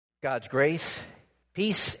God's grace,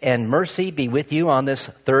 peace, and mercy be with you on this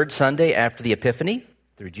third Sunday after the Epiphany,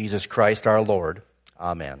 through Jesus Christ our Lord.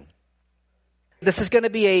 Amen. This is going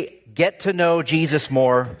to be a Get to Know Jesus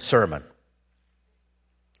More sermon.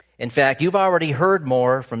 In fact, you've already heard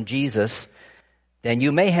more from Jesus than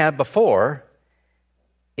you may have before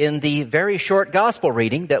in the very short gospel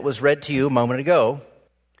reading that was read to you a moment ago,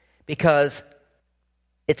 because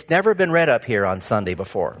it's never been read up here on Sunday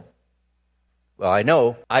before. Well, I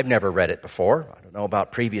know I've never read it before. I don't know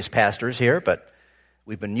about previous pastors here, but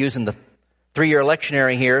we've been using the 3-year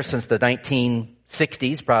lectionary here since the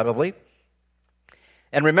 1960s, probably.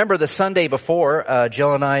 And remember, the Sunday before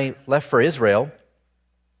Jill and I left for Israel,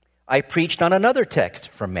 I preached on another text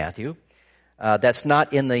from Matthew that's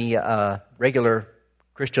not in the regular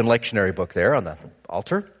Christian lectionary book there on the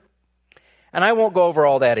altar. And I won't go over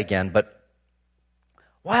all that again, but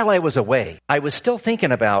while I was away, I was still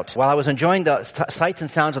thinking about, while I was enjoying the sights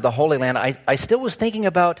and sounds of the Holy Land, I still was thinking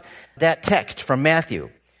about that text from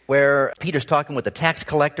Matthew, where Peter's talking with the tax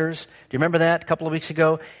collectors. Do you remember that a couple of weeks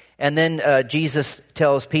ago? And then Jesus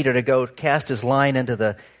tells Peter to go cast his line into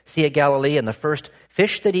the Sea of Galilee, and the first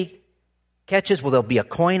fish that he catches, well, there'll be a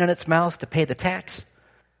coin in its mouth to pay the tax.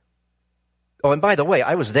 Oh, and by the way,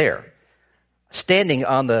 I was there, standing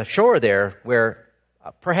on the shore there where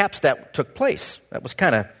perhaps that took place. That was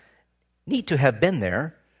kind of neat to have been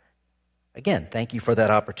there. Again, thank you for that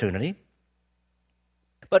opportunity.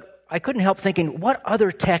 But I couldn't help thinking, what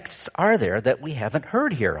other texts are there that we haven't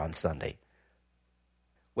heard here on Sunday?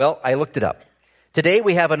 Well, I looked it up. Today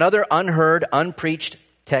we have another unheard, unpreached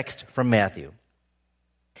text from Matthew.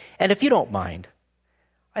 And if you don't mind,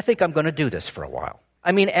 I think I'm going to do this for a while.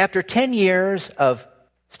 I mean, after 10 years of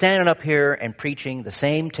standing up here and preaching the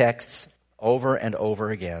same texts over and over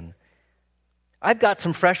again, I've got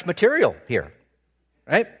some fresh material here,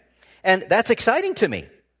 right? And that's exciting to me.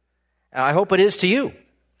 I hope it is to you.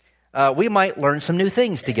 We might learn some new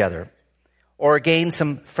things together, or gain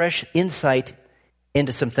some fresh insight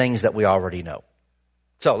into some things that we already know.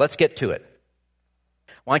 So let's get to it.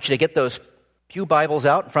 I want you to get those pew Bibles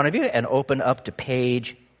out in front of you and open up to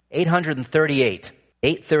page 838.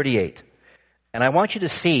 838. And I want you to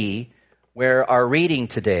see where our reading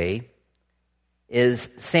today is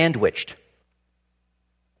sandwiched.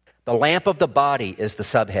 The lamp of the body is the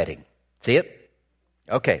subheading. See it?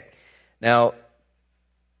 Okay. Now,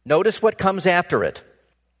 notice what comes after it.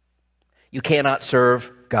 You cannot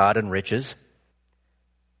serve God and riches.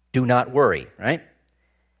 Do not worry, right?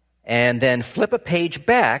 And then flip a page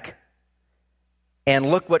back and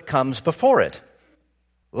look what comes before it.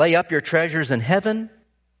 Lay up your treasures in heaven.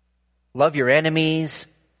 Love your enemies.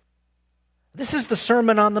 This is the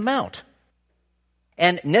Sermon on the Mount.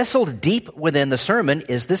 And nestled deep within the sermon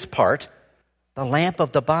is this part, the lamp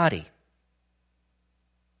of the body.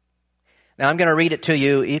 Now I'm going to read it to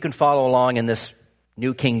you. You can follow along in this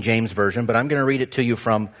New King James Version, but I'm going to read it to you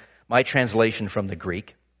from my translation from the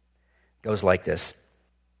Greek. It goes like this.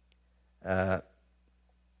 The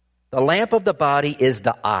lamp of the body is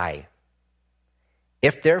the eye.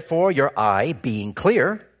 If therefore your eye, being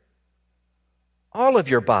clear, all of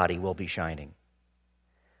your body will be shining.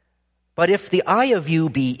 But if the eye of you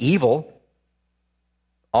be evil,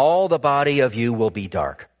 all the body of you will be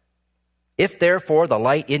dark. If therefore the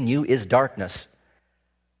light in you is darkness,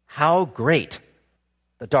 how great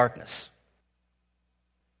the darkness.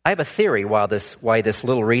 I have a theory why this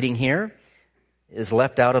little reading here is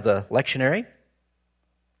left out of the lectionary.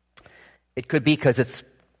 It could be because it's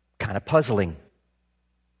kind of puzzling.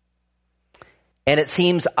 And it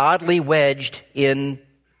seems oddly wedged in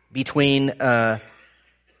between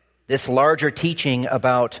this larger teaching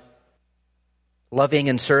about loving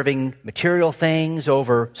and serving material things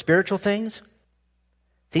over spiritual things.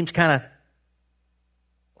 Seems kind of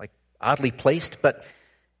like oddly placed, but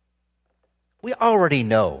we already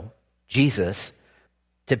know Jesus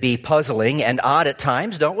to be puzzling and odd at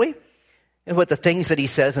times, don't we? And with the things that he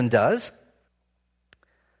says and does.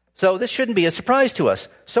 So this shouldn't be a surprise to us.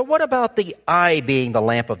 So what about the eye being the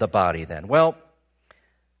lamp of the body then? Well,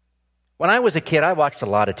 when I was a kid, I watched a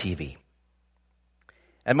lot of TV.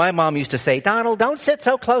 And my mom used to say, Donald, don't sit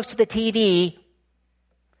so close to the TV.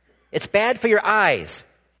 It's bad for your eyes.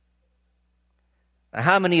 Now,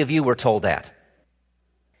 how many of you were told that?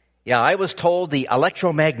 Yeah, I was told the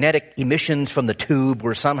electromagnetic emissions from the tube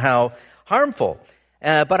were somehow harmful.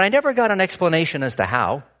 But I never got an explanation as to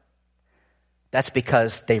how. That's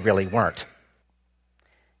because they really weren't.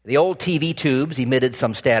 The old TV tubes emitted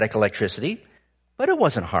some static electricity, but it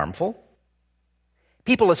wasn't harmful.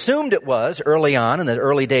 People assumed it was early on in the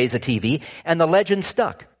early days of TV, and the legend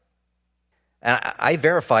stuck. I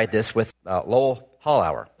verified this with Lowell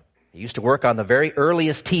Hollauer. He used to work on the very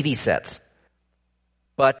earliest TV sets.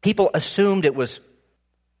 But people assumed it was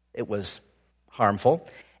harmful.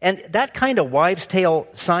 And that kind of wives' tale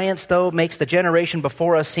science, though, makes the generation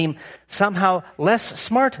before us seem somehow less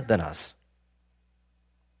smart than us.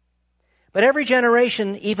 But every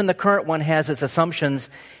generation, even the current one, has its assumptions,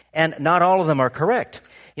 and not all of them are correct.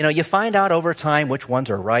 You know, you find out over time which ones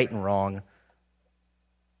are right and wrong.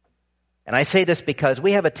 And I say this because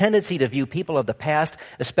we have a tendency to view people of the past,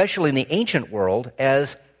 especially in the ancient world,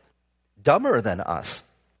 as dumber than us.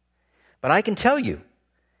 But I can tell you,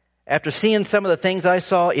 after seeing some of the things I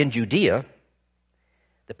saw in Judea,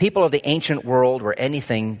 the people of the ancient world were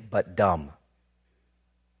anything but dumb.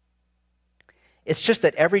 It's just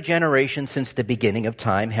that every generation since the beginning of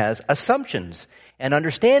time has assumptions and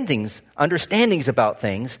understandings about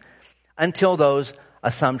things until those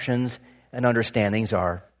assumptions and understandings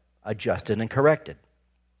are adjusted and corrected.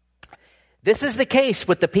 This is the case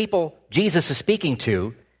with the people Jesus is speaking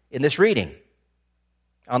to in this reading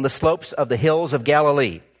on the slopes of the hills of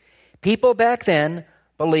Galilee. People back then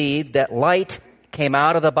believed that light came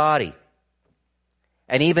out of the body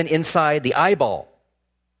and even inside the eyeball.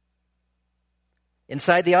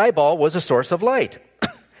 Inside the eyeball was a source of light.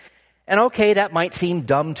 And okay, that might seem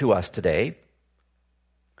dumb to us today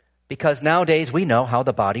because nowadays we know how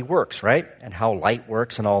the body works, right? And how light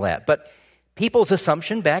works and all that. But people's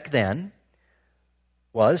assumption back then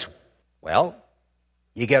was, well,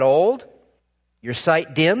 you get old, your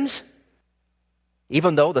sight dims,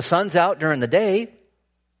 even though the sun's out during the day,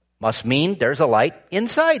 must mean there's a light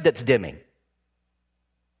inside that's dimming.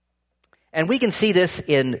 And we can see this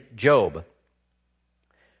in Job.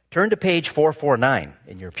 Turn to page 449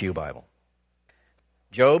 in your Pew Bible.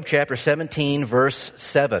 Job chapter 17, verse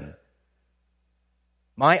 7.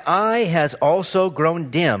 My eye has also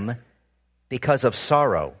grown dim because of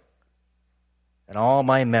sorrow, and all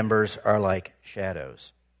my members are like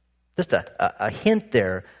shadows. Just a hint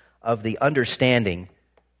there of the understanding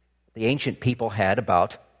the ancient people had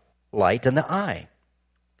about light in the eye.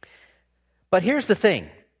 But here's the thing.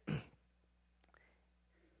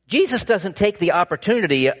 Jesus doesn't take the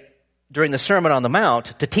opportunity during the Sermon on the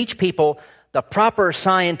Mount to teach people the proper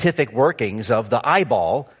scientific workings of the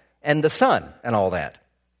eyeball and the sun and all that,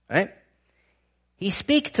 right? He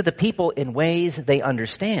speaks to the people in ways they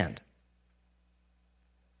understand.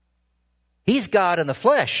 He's God in the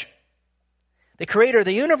flesh, the creator of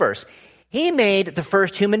the universe. He made the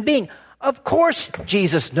first human being. Of course,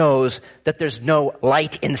 Jesus knows that there's no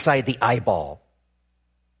light inside the eyeball.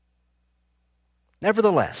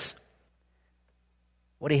 Nevertheless,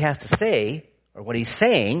 what he has to say, or what he's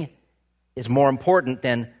saying, is more important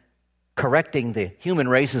than correcting the human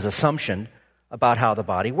race's assumption about how the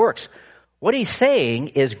body works. What he's saying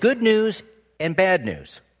is good news and bad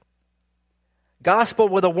news. Gospel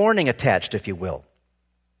with a warning attached, if you will.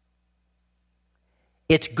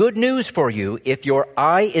 It's good news for you if your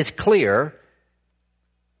eye is clear,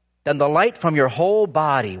 then the light from your whole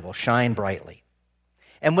body will shine brightly.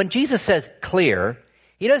 And when Jesus says clear,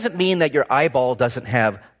 he doesn't mean that your eyeball doesn't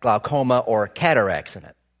have glaucoma or cataracts in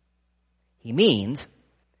it. He means,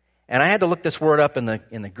 and I had to look this word up in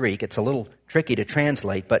the Greek, it's a little tricky to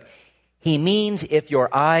translate, but he means if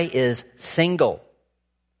your eye is single,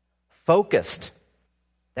 focused,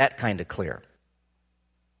 that kind of clear.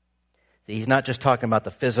 See, he's not just talking about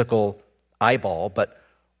the physical eyeball, but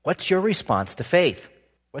what's your response to faith?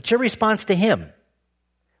 What's your response to him?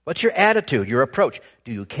 What's your attitude, your approach?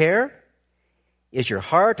 Do you care? Is your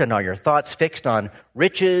heart and are your thoughts fixed on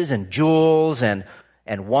riches and jewels and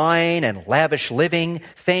wine and lavish living,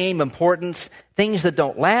 fame, importance, things that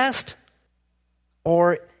don't last?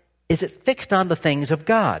 Or is it fixed on the things of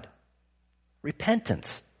God?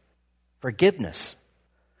 Repentance, forgiveness,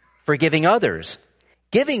 forgiving others,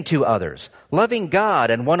 giving to others, loving God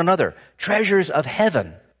and one another, treasures of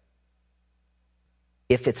heaven.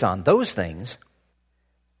 If it's on those things,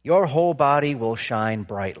 your whole body will shine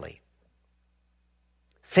brightly.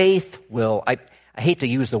 Faith will, I hate to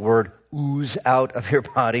use the word ooze out of your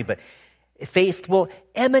body, but faith will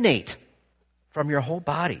emanate from your whole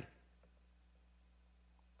body.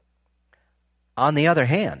 On the other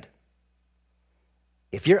hand,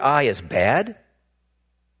 if your eye is bad,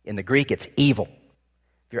 in the Greek it's evil.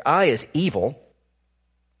 If your eye is evil,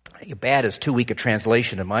 bad is too weak a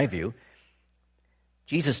translation in my view.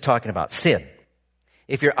 Jesus is talking about sin.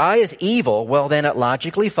 If your eye is evil, well then it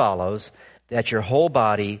logically follows that your whole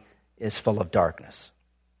body is full of darkness.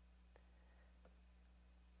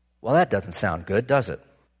 Well, that doesn't sound good, does it?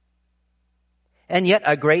 And yet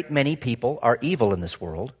a great many people are evil in this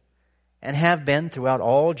world and have been throughout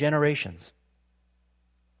all generations.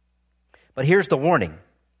 But here's the warning.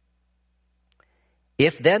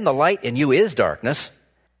 If then the light in you is darkness,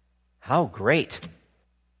 how great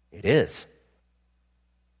it is.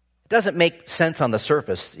 It doesn't make sense on the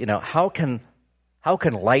surface. How can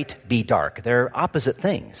light be dark? They're opposite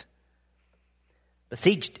things. But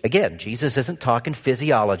see, again, Jesus isn't talking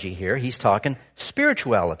physiology here. He's talking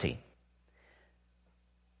spirituality.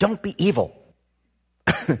 Don't be evil.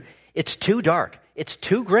 It's too dark. It's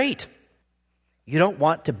too great. You don't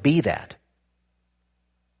want to be that.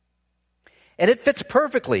 And it fits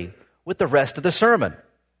perfectly with the rest of the sermon,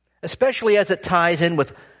 especially as it ties in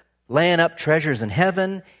with laying up treasures in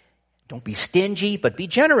heaven. Don't be stingy, but be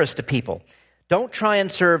generous to people. Don't try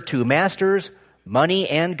and serve two masters, money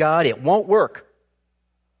and God. It won't work.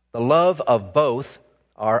 The love of both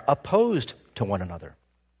are opposed to one another.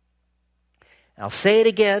 And I'll say it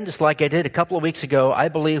again, just like I did a couple of weeks ago. I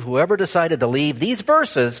believe whoever decided to leave these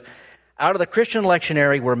verses out of the Christian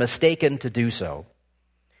lectionary were mistaken to do so.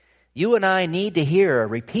 You and I need to hear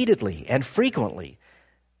repeatedly and frequently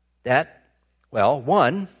that,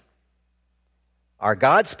 one, our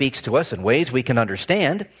God speaks to us in ways we can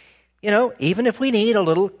understand, even if we need a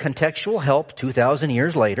little contextual help 2,000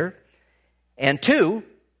 years later. And two,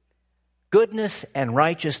 goodness and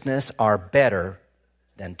righteousness are better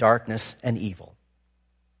than darkness and evil.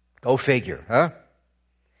 Go figure, huh?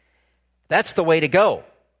 That's the way to go.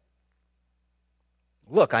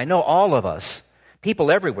 Look, I know all of us,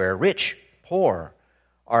 people everywhere, rich, poor,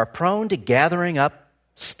 are prone to gathering up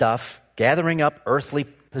stuff, gathering up earthly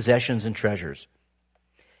possessions and treasures.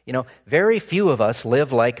 Very few of us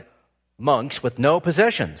live like monks with no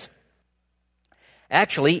possessions.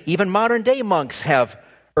 Actually, even modern day monks have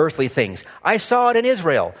earthly things. I saw it in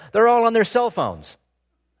Israel. They're all on their cell phones.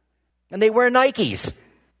 And they wear Nikes.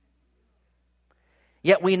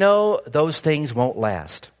 Yet we know those things won't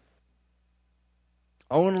last.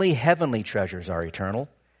 Only heavenly treasures are eternal.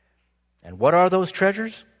 And what are those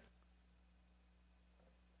treasures?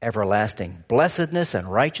 Everlasting blessedness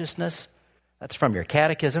and righteousness. That's from your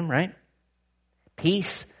catechism, right?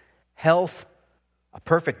 Peace, health, a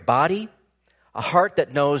perfect body, a heart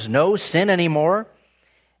that knows no sin anymore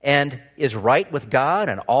and is right with God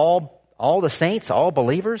and all the saints, all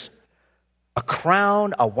believers, a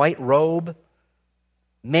crown, a white robe,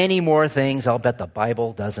 many more things I'll bet the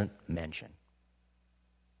Bible doesn't mention.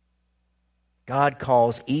 God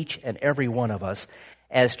calls each and every one of us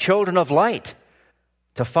as children of light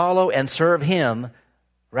to follow and serve Him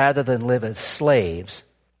rather than live as slaves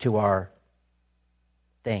to our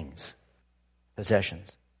things, possessions.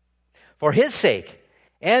 For His sake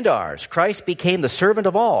and ours, Christ became the servant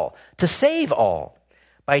of all to save all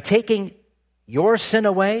by taking your sin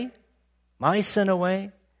away, my sin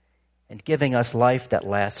away, and giving us life that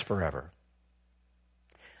lasts forever.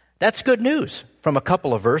 That's good news from a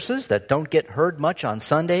couple of verses that don't get heard much on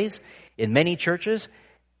Sundays in many churches,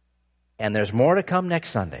 and there's more to come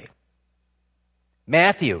next Sunday.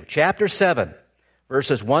 Matthew chapter 7,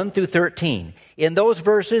 verses 1 through 13. In those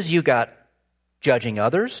verses, you got judging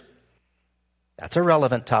others. That's a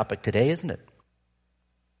relevant topic today, isn't it?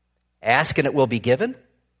 Ask and it will be given.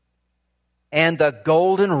 And the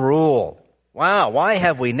golden rule. Wow, why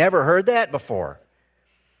have we never heard that before?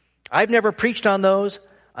 I've never preached on those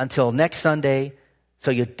until next Sunday,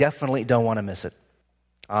 so you definitely don't want to miss it.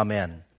 Amen.